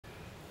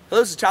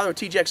Hello, this is Tyler with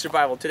TJX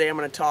Survival. Today I'm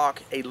going to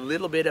talk a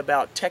little bit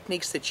about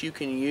techniques that you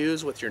can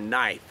use with your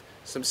knife.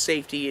 Some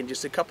safety and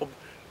just a couple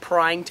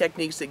prying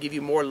techniques that give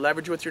you more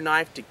leverage with your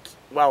knife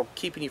while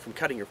keeping you from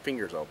cutting your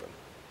fingers open.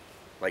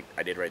 Like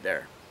I did right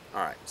there.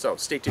 Alright, so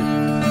stay tuned.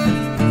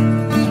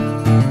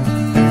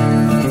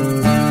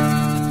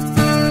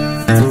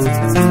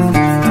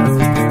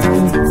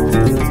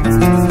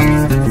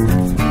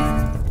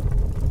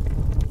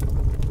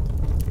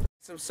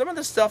 So some of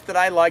the stuff that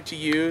I like to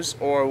use,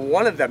 or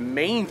one of the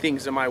main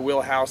things in my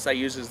wheelhouse I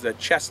use, is the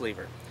chest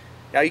lever.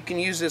 Now you can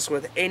use this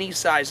with any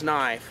size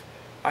knife.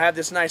 I have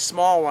this nice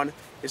small one.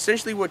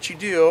 Essentially what you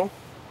do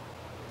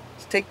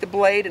is take the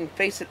blade and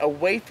face it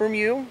away from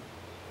you.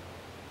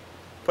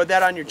 Put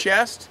that on your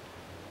chest.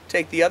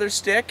 Take the other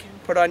stick,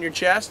 put it on your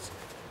chest.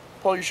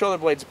 Pull your shoulder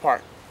blades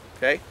apart.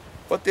 Okay?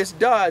 What this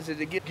does is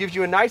it gives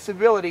you a nice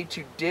ability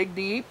to dig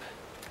deep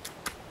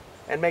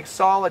and make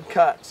solid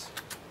cuts.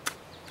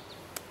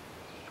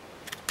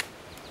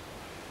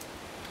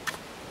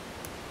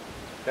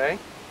 Okay?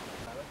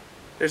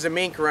 There's a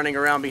mink running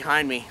around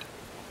behind me.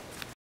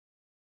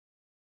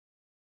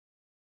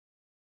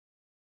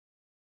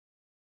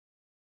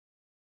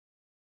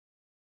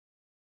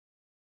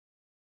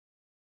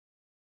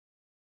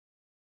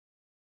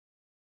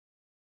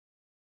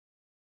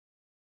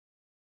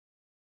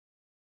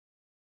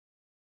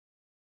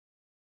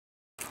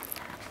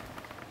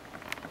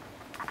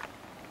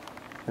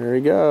 There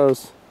he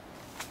goes.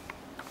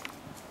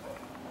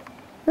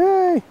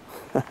 Hey!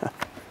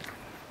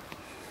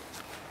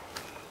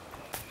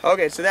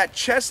 Okay, so that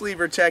chest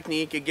lever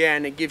technique,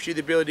 again, it gives you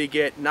the ability to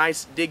get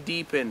nice, dig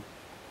deep and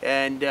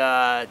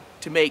to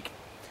make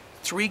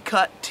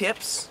 3-cut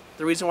tips.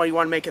 The reason why you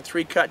want to make a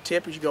 3-cut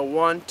tip is you go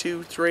 1,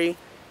 2, 3,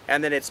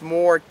 and then it's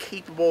more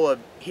capable of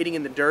hitting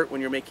in the dirt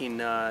when you're making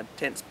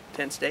tent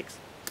stakes.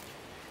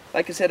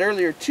 Like I said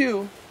earlier,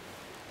 too,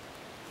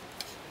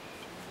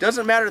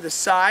 doesn't matter the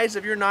size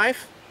of your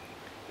knife,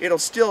 it'll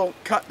still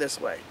cut this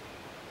way.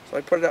 So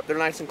I put it up there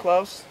nice and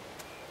close.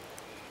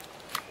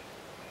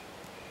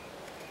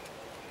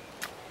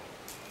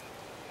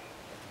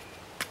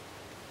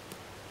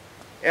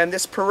 And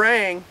this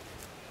parang,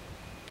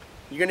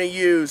 you're going to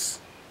use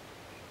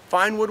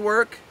fine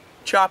woodwork,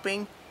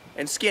 chopping,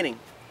 and skinning.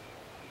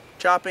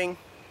 Chopping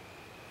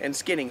and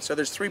skinning. So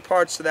there's 3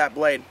 parts to that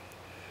blade.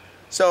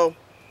 So,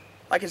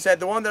 like I said,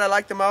 the one that I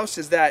like the most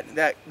is that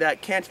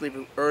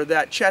cantilever, or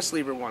that chest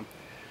lever one.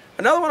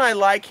 Another one I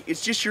like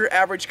is just your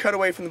average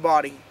cutaway from the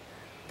body.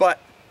 But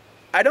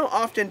I don't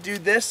often do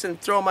this and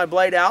throw my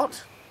blade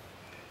out.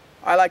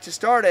 I like to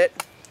start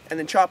it and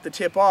then chop the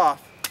tip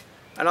off.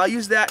 And I'll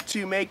use that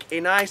to make a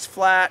nice,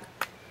 flat,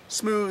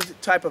 smooth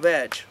type of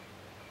edge.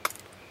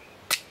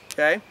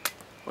 Okay?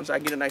 Once I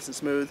get it nice and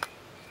smooth.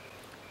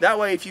 That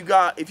way, if you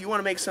want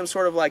to make some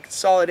sort of like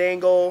solid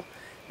angle,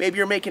 maybe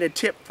you're making a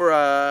tip for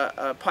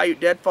a Paiute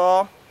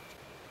deadfall.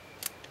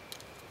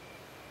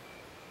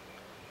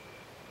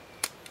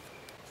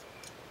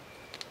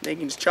 Then you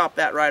can just chop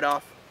that right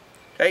off.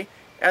 Okay?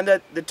 And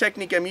the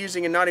technique I'm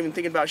using and not even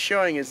thinking about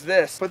showing is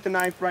this. Put the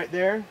knife right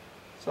there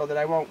so that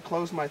I won't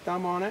close my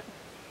thumb on it.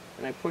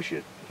 And I push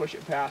it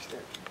past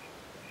it.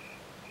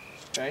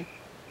 Okay?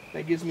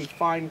 That gives me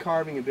fine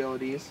carving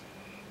abilities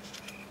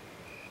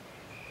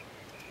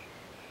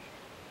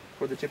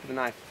for the tip of the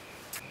knife.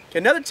 Okay,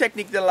 another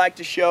technique that I like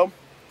to show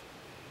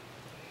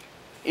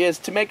is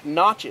to make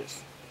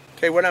notches.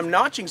 Okay, when I'm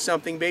notching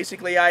something,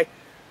 basically I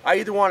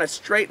either want a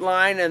straight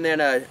line and then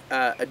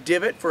a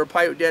divot for a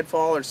Paiute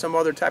deadfall or some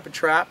other type of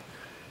trap,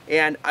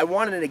 and I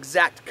want an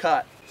exact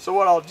cut. So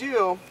what I'll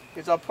do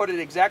is I'll put it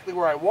exactly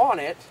where I want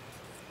it.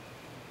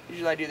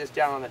 Usually I do this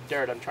down on the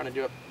dirt. I'm trying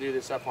to do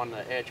this up on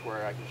the edge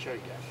where I can show you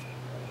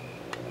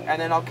guys.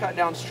 And then I'll cut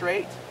down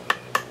straight.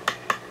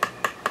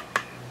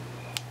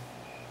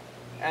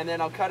 And then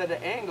I'll cut at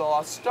an angle.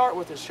 I'll start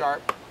with a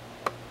sharp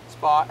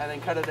spot and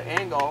then cut at an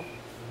angle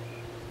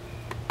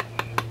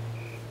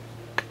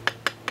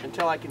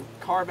until I can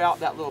carve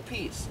out that little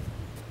piece.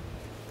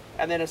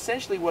 And then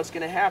essentially what's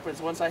going to happen is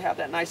once I have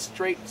that nice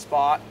straight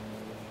spot,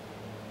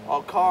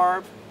 I'll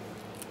carve,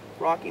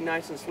 rocking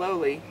nice and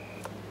slowly,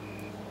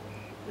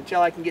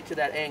 until I can get to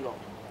that angle.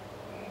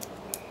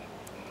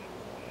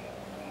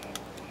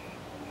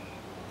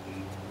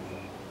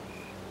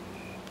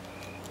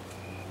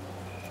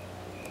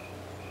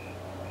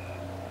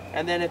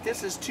 And then if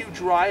this is too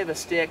dry of a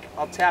stick,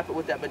 I'll tap it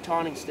with that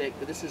batoning stick,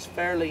 but this is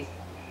fairly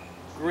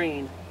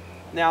green.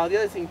 Now the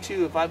other thing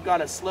too, if I've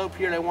got a slope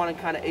here and I want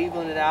to kind of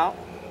even it out,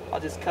 I'll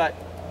just cut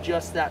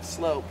just that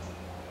slope.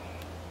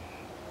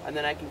 And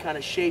then I can kind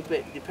of shape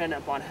it depending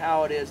upon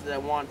how it is that I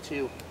want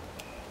to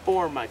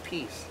form my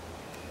piece.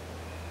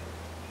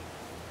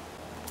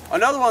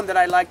 Another one that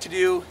I like to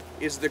do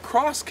is the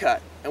cross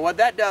cut, and what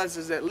that does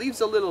is it leaves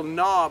a little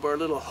knob or a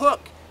little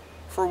hook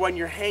for when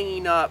you're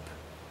hanging up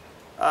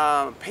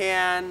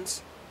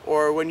pans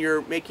or when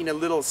you're making a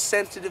little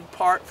sensitive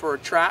part for a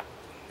trap.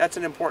 That's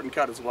an important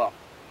cut as well.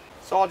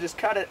 So I'll just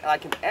cut it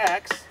like an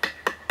X.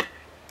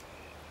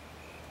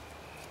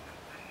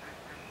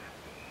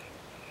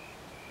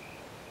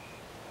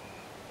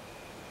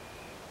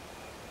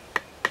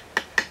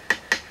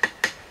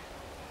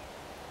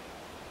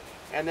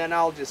 and then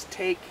I'll just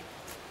take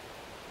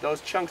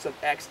those chunks of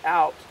X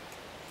out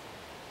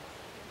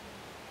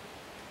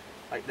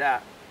like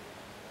that.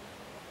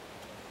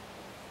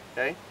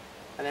 Okay,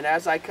 and then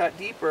as I cut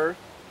deeper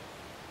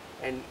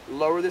and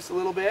lower this a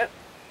little bit,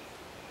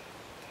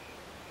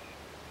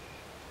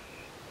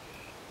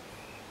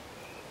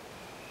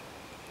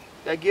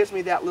 that gives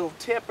me that little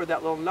tip or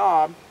that little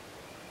knob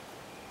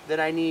that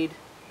I need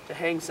to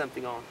hang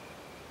something on.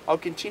 I'll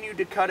continue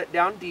to cut it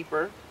down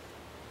deeper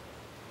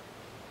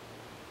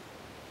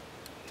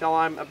till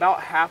I'm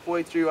about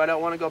halfway through. I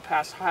don't want to go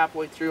past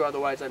halfway through,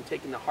 otherwise I'm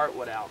taking the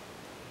heartwood out.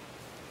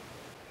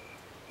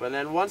 But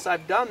then once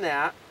I've done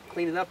that,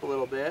 clean it up a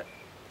little bit,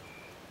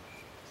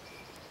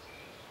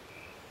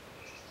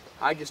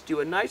 I just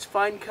do a nice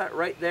fine cut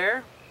right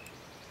there,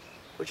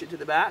 push it to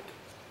the back,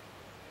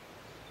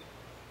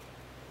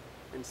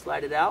 and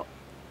slide it out.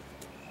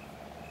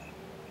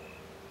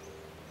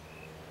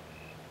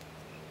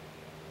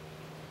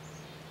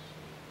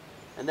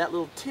 And that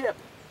little tip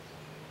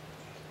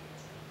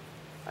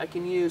I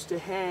can use to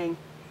hang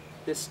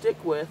this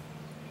stick with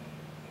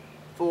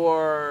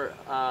for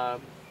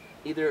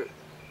either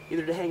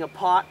to hang a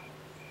pot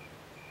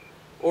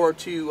or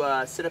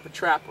to set up a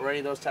trap or any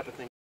of those type of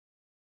things.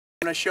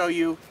 What I'm going to show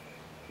you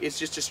is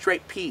just a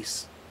straight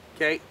piece.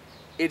 Okay,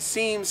 it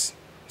seems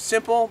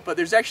simple, but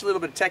there's actually a little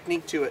bit of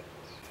technique to it.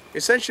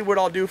 Essentially what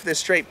I'll do for this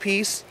straight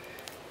piece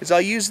is I'll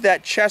use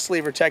that chest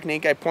lever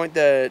technique. I point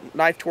the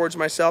knife towards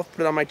myself,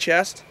 put it on my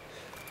chest,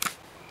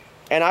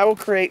 and I will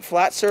create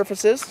flat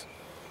surfaces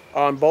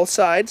on both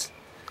sides.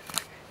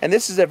 And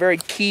this is a very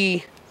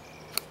key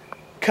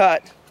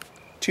cut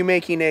to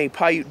making a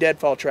Paiute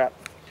deadfall trap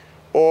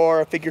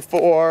or a figure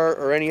 4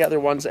 or any other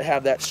ones that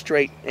have that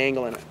straight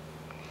angle in it.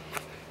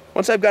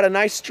 Once I've got a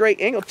nice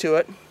straight angle to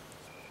it,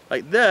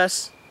 like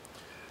this,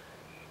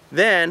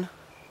 then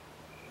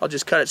I'll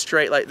just cut it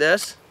straight like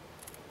this.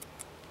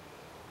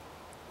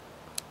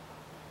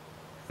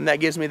 And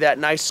that gives me that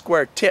nice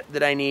square tip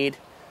that I need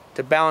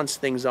to balance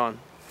things on.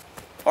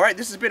 Alright,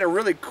 this has been a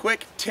really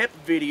quick tip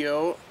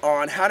video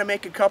on how to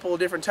make a couple of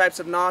different types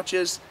of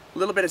notches, a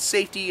little bit of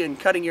safety in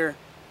cutting your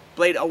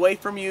blade away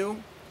from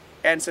you,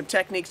 and some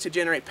techniques to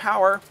generate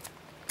power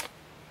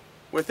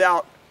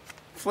without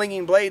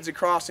flinging blades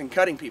across and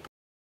cutting people.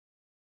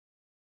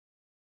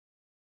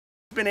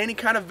 If it's been any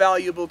kind of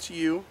valuable to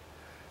you,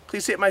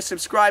 please hit my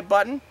subscribe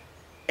button,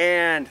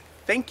 and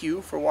thank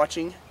you for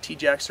watching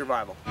T-Jack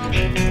Survival.